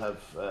 that we do have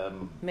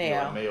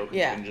Mayo, a Mayo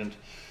contingent.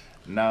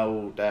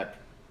 Now that,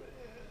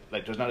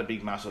 like, there's not a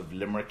big, massive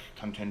Limerick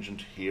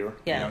contingent here,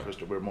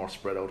 because we're more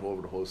spread out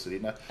over the whole city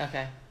now.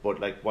 Okay. But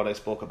like what I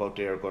spoke about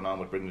there, going on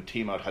with bringing the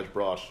team out, has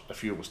brought a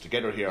few of us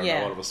together here.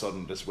 Now all of a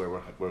sudden, this is where we're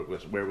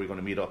going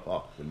to meet up.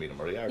 Oh, we'll meet in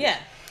Murray.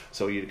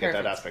 So you get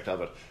that aspect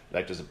of it.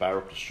 Like there's a bar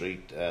up the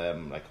street,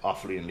 like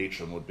Offaly and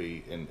Leitrim would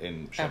be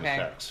in Seamus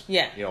Clark's.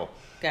 Yeah. You know.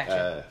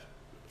 Gotcha.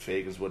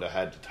 Fagans would have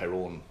had the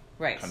Tyrone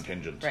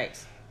contingent. Right.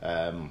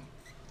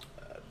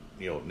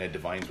 You know, Ned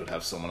Devines would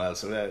have someone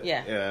else.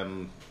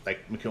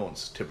 Like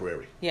McKeown's,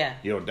 Tipperary. Yeah.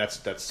 You know,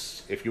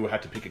 that's if you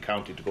had to pick a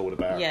county to go to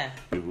the bar,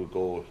 you would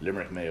go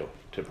Limerick, Mayo,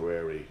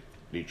 Tipperary,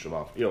 Leitrim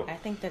off. You know. I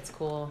think that's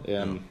cool.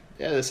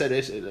 As I said,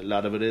 a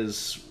lot of it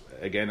is,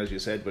 again, as you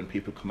said, when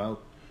people come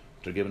out,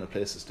 they're given a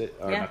place to stay,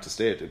 or not to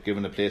stay, they're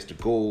given a place to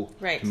go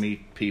to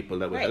meet people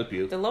that will help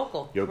you. The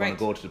local. You're going to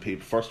go to the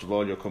people. First of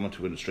all, you're coming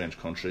to a strange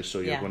country, so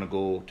you're going to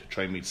go to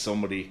try and meet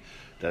somebody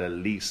that at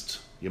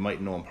least, you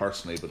might know him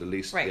personally, but at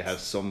least you have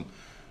some,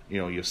 you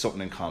know, you have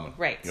something in common.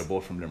 Right. You're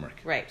both from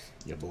Limerick. Right.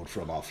 You're both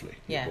from Offaly.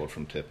 You're both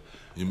from Tip.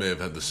 You may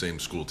have had the same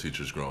school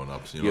teachers growing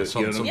up. You know,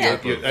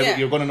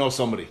 you're going to know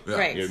somebody. Yeah.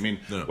 Right. You know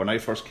what I mean? When I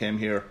first came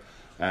here,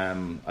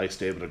 I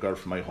stayed with a girl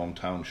from my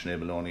hometown, Sinead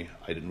Maloney.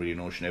 I didn't really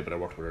know Sinead, but I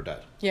worked with her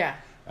dad. Yeah.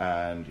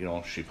 And, you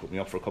know, she put me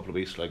up for a couple of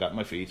weeks till I got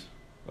my feet.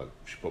 Well,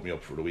 she put me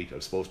up for the week I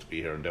was supposed to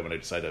be here, and then when I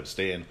decided I was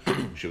staying,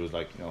 she was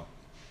like, you know,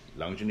 as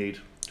long as you need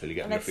till you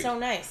get on your feet. That's so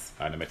nice.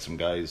 And I met some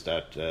guys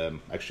that,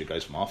 actually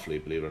guys from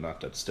Offaly, believe it or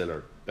not, that still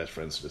are best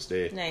friends to this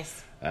day.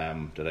 Nice.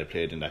 That I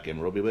played in that game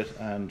of rugby with,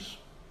 and,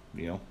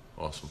 you know,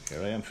 awesome.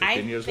 Here I am,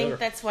 15 years later. I think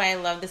that's why I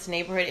love this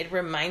neighborhood. It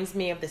reminds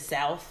me of the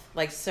South,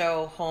 like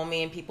so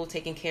homey and people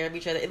taking care of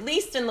each other. At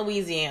least in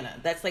Louisiana,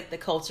 that's like the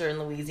culture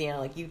in Louisiana.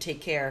 Like you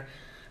take care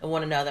of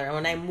one another. And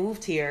when I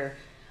moved here,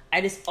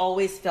 I just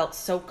always felt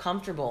so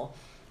comfortable.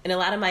 And a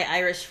lot of my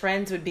Irish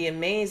friends would be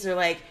amazed. They're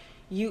like,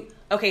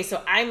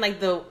 so I'm like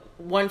the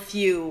one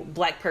few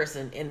black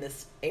person in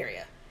this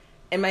area.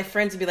 And my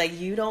friends would be like,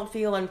 you don't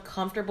feel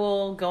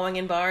uncomfortable going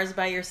in bars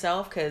by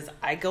yourself? Because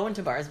I go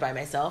into bars by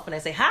myself and I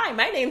say, hi,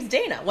 my name's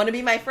Dana. Want to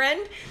be my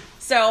friend?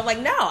 So I'm like,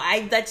 no,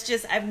 I've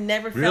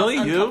never felt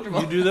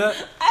uncomfortable. You do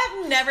that?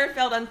 I've never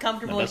felt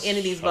uncomfortable in any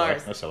of these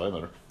bars. That's how I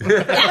met her.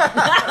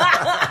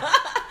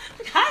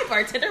 Hi,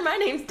 bartender. My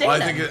name's Dana.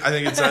 Well, I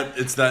think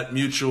it's that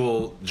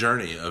mutual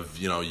journey of,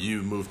 you know,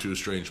 you move to a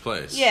strange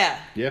place. Yeah.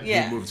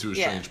 You move to a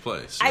strange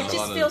place. I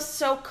just feel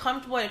so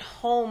comfortable at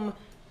home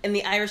in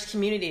the Irish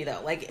community,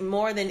 though. Like,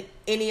 more than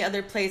any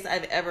other place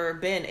I've ever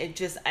been.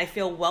 I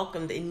feel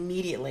welcomed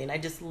immediately, and I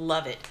just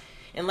love it.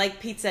 And like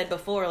Pete said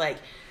before, like,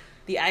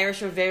 the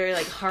Irish are very,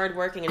 like,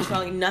 hardworking and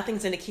strong.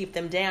 Nothing's going to keep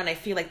them down. I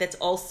feel like that's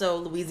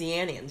also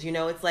Louisianians, you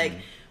know? It's like,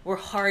 we're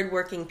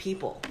hardworking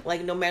people.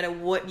 Like, no matter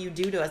what you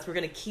do to us, we're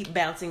going to keep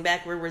bouncing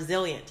back. We're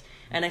resilient.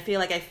 And I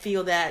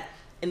feel that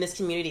in this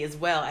community as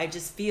well. I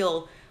just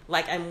feel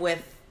like I'm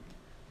with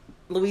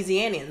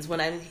Louisianians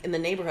when I'm in the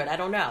neighborhood. I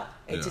don't know.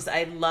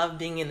 I love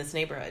being in this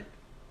neighborhood,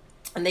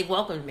 and they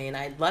welcomed me, and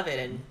I love it.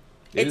 And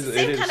it's the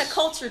same kind of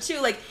culture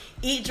too. Like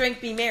eat, drink,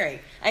 be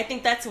merry. I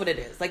think that's what it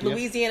is. Like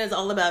Louisiana is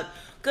all about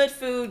good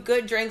food,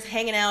 good drinks,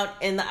 hanging out,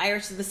 and the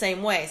Irish is the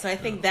same way. So I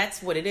think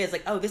that's what it is.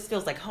 Like, oh, this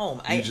feels like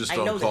home. You just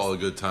don't call a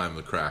good time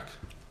the crack.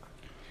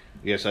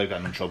 Yes, I've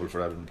gotten in trouble for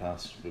that in the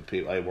past. With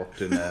people, I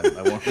worked in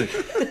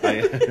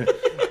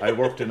I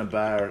worked in a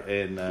bar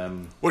in.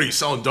 What are you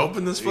selling dope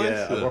in this place?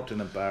 Yeah, I worked in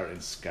a bar in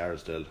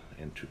Scarsdale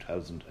in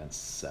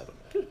 2007,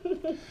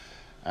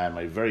 and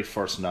my very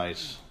first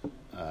night,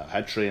 I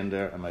had trained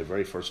there, and my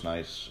very first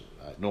night,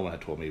 no one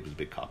had told me it was a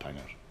big cop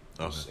hangout.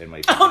 Okay. In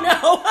my oh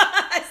no!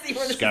 I see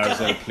where this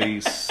Scarsdale is going.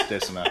 police,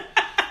 this and that.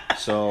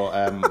 So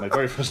my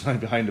very first night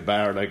behind the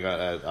bar, like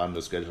on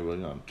the schedule,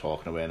 I'm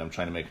talking away and I'm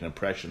trying to make an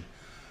impression.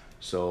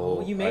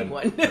 So you made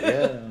one.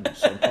 Yeah,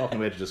 so I'm talking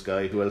away to this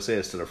guy who I'll say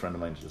is still a friend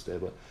of mine to this day,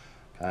 but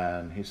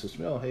and he says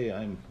to me, "Oh, hey,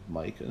 I'm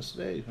Mike." And I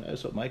said, "Hey,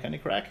 so Mike, any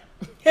crack?"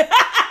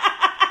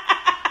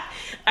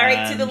 All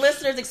right, to the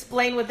listeners,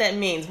 explain what that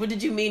means. What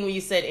did you mean when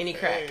you said any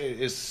crack?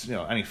 It's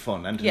any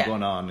fun, anything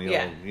going on.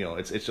 You know,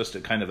 it's just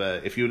a kind of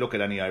a. If you look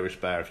at any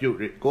Irish bar, if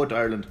you go to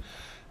Ireland,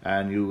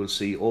 and you will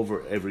see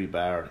over every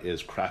bar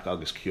is Crack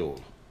Agus Ceol,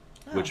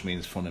 which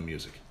means fun and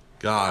music.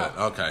 Got it.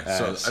 Okay.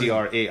 So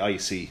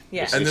CRAIC.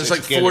 Yeah. And there's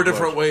like 4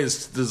 different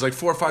ways. There's like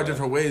 4 or 5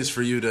 different ways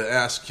for you to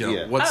ask.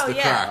 What's the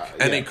crack?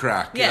 Any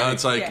crack. Yeah.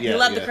 It's like you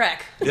love the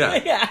crack.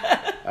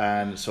 Yeah.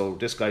 And so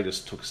this guy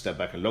just took a step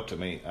back and looked at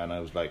me, and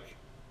I was like,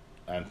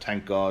 and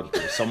thank God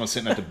there was someone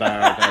sitting at the bar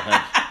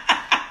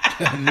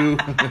that knew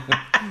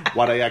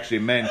what I actually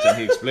meant, and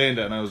he explained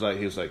it, and he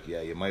was like,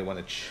 yeah, you might want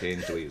to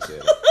change the way you say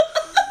it.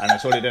 And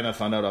it's only then I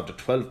found out of the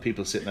 12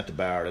 people sitting at the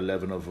bar,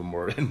 11 of them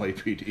were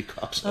NYPD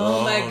cops.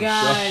 Oh my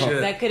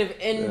God, that could have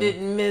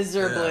ended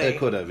miserably. It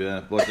could have,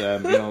 yeah. But,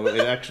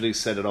 it actually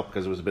set it up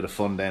because it was a bit of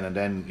fun then. And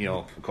then,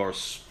 of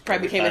course...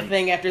 Probably became a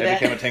thing after that. It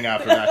became a thing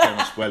after that. And it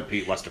was, well,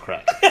 Pete, what's the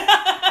crack?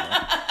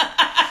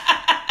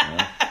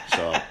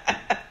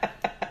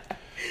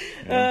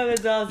 Oh,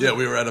 that's awesome. Yeah,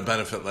 we were at a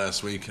benefit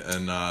last week,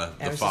 and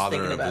the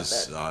father of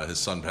his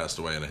son passed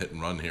away in a hit and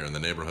run here in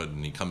the neighborhood,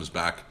 and he comes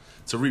back.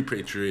 It's a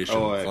repatriation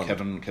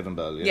fund. Kevin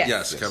Bell. Yeah.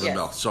 Yes, Kevin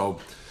Bell.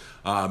 So,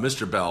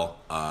 Mr. Bell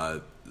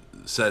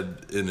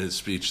said in his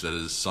speech that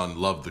his son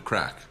loved the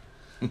crack.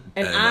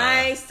 And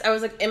I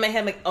was like in my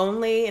head, like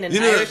only in an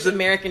Irish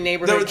American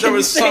neighborhood. There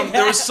was some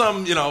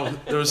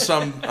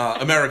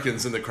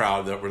Americans in the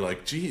crowd that were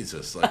like,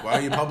 Jesus, like why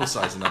are you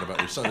publicizing that about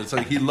your son? It's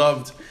like he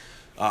loved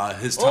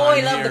his time. Oh,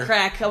 he loved the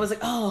crack. I was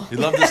like, oh, he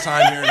loved his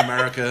time here in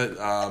America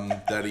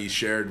that he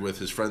shared with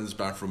his friends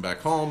from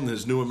back home,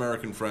 his new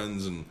American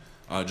friends, and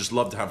just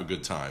loved to have a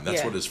good time.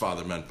 That's what his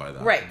father meant by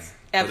that. Right,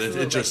 absolutely.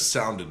 But it just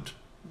sounded.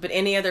 But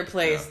any other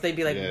place, they'd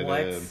be like,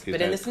 what? But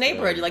in this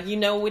neighborhood, you're like, you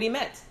know what he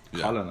meant.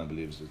 Yeah. Colin, I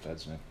believe, is his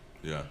dad's name.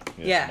 Yeah.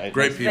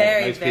 Great people.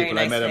 Nice people.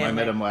 Nice I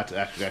met him at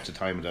the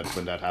time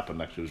when that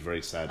happened. Actually, it was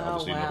very sad,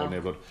 obviously, in the whole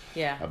neighborhood.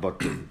 Yeah.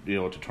 But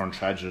to turn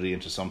tragedy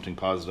into something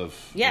positive,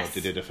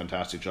 they did a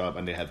fantastic job,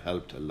 and they have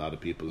helped a lot of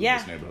people in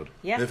this neighborhood.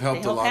 Yeah. They've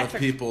helped a lot of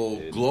people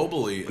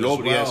globally as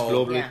well. Yes,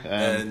 globally.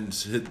 Yeah. And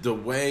the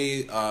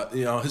way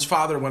his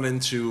father went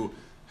into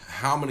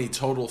how many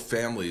total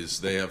families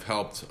they have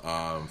helped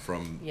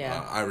from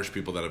Irish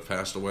people that have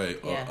passed away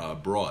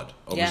abroad,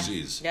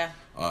 overseas. Yeah.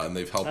 And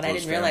they've helped But I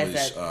those didn't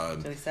realize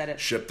families that said it.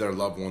 ship their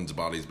loved ones'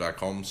 bodies back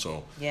home.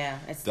 So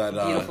it's that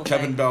a beautiful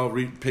Kevin thing. Bell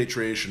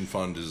Repatriation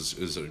Fund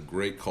is a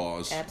great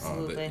cause.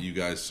 Absolutely. That you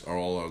guys,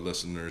 all our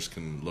listeners,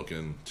 can look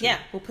into. Yeah,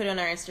 we'll put it on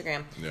our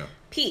Instagram. Yeah.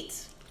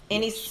 Pete,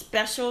 any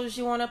specials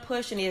you want to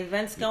push? Any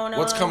events going on?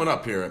 What's coming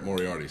up here at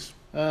Moriarty's?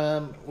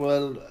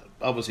 Well,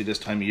 obviously this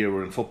time of year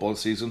we're in football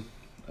season.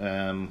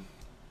 So,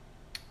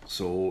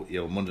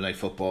 Monday Night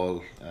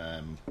Football,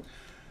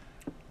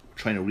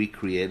 trying to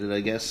recreate it, I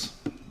guess,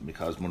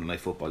 because Monday Night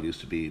Football used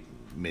to be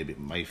maybe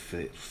my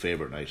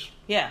favourite night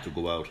to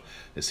go out.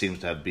 It seems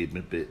to have been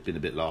a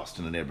bit lost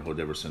in the neighbourhood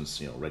ever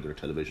since, regular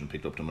television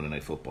picked up the Monday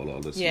Night Football,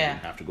 all this, you didn't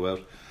have to go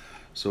out.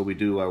 So we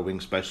do our wing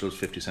specials,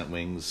 50-cent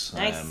wings,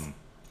 nice.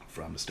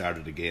 From the start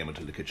of the game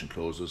until the kitchen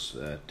closes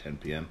at 10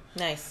 p.m.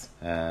 Nice.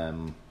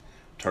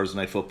 Thursday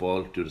Night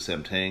Football, do the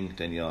same thing.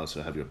 Then you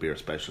also have your beer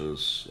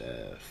specials,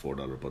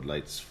 $4 Bud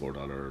Lights,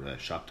 $4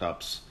 shot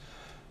tops.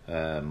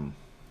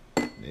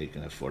 You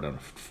can have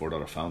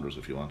 $4 Founders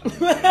if you want. You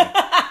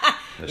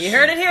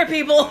heard it here,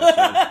 people.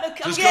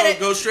 Come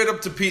go straight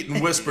up to Pete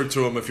and whisper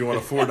to him if you want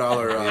a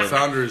 $4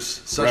 Founders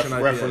session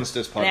idea. Reference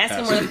this podcast. And ask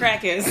him where the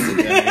crack is.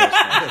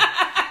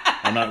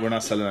 We're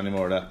not selling any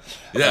more of that.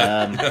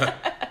 Yeah.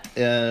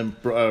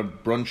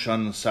 Brunch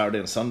on Saturday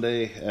and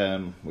Sunday,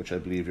 which I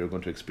believe you're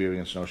going to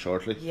experience now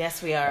shortly.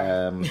 Yes, we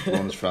are.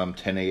 Runs from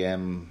 10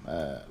 a.m.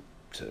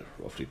 To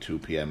roughly 2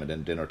 p.m. and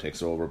then dinner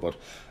takes over. But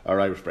our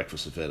Irish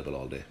breakfast is available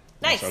all day.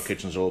 Nice. Once our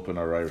kitchen's open,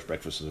 our Irish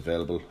breakfast is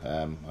available.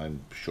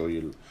 I'm sure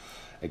you'll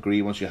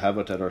agree once you have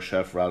it that our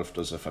chef Ralph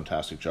does a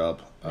fantastic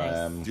job.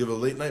 Nice. Do you have a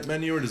late night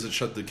menu, or does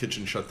the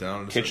kitchen shut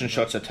down? Kitchen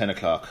shuts at 10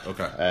 o'clock.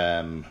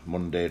 Okay.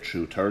 Monday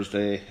through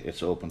Thursday,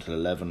 it's open till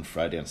 11,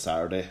 Friday and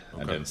Saturday.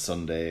 And then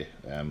Sunday,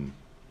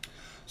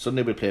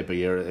 Sunday we play it by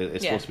ear.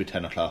 It's supposed to be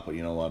 10 o'clock, but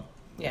you know what?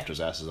 If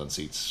there's asses on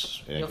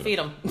seats, you'll feed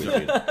them.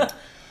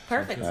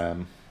 Perfect.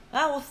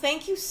 Well,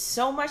 thank you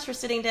so much for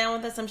sitting down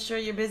with us. I'm sure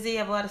you're busy. You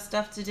have a lot of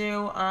stuff to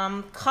do.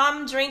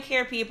 Come drink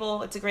here,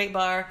 people. It's a great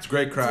bar. It's a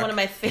great crack. It's one of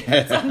my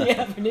favorites on the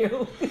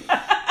Avenue.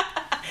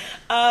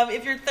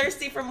 If you're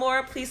thirsty for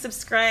more, please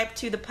subscribe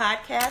to the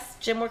podcast.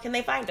 Jim, where can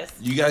they find us?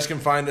 You guys can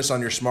find us on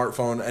your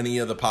smartphone, any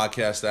of the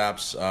podcast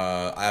apps,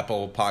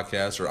 Apple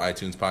Podcasts or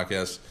iTunes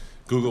Podcasts,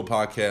 Google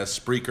Podcasts,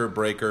 Spreaker,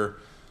 Breaker,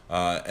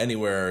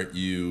 anywhere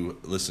you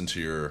listen to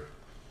your,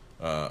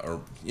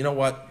 or you know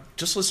what?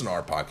 Just listen to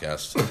our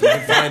podcast. You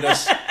can find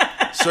us.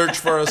 Search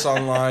for us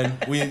online.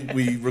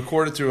 We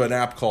record it through an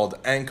app called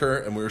Anchor,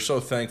 and we were so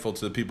thankful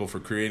to the people for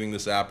creating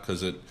this app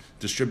because it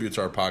distributes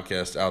our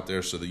podcast out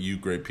there so that you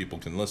great people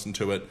can listen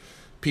to it.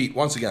 Pete,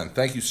 once again,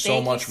 thank you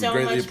so much. We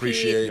greatly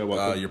appreciate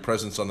your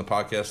presence on the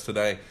podcast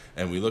today,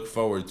 and we look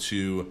forward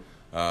to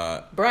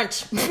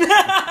brunch.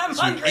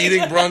 to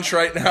eating brunch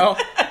right now,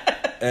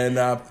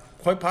 and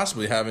quite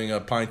possibly having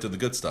a pint of the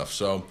good stuff.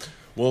 So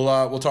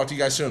we'll talk to you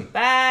guys soon.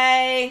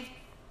 Bye.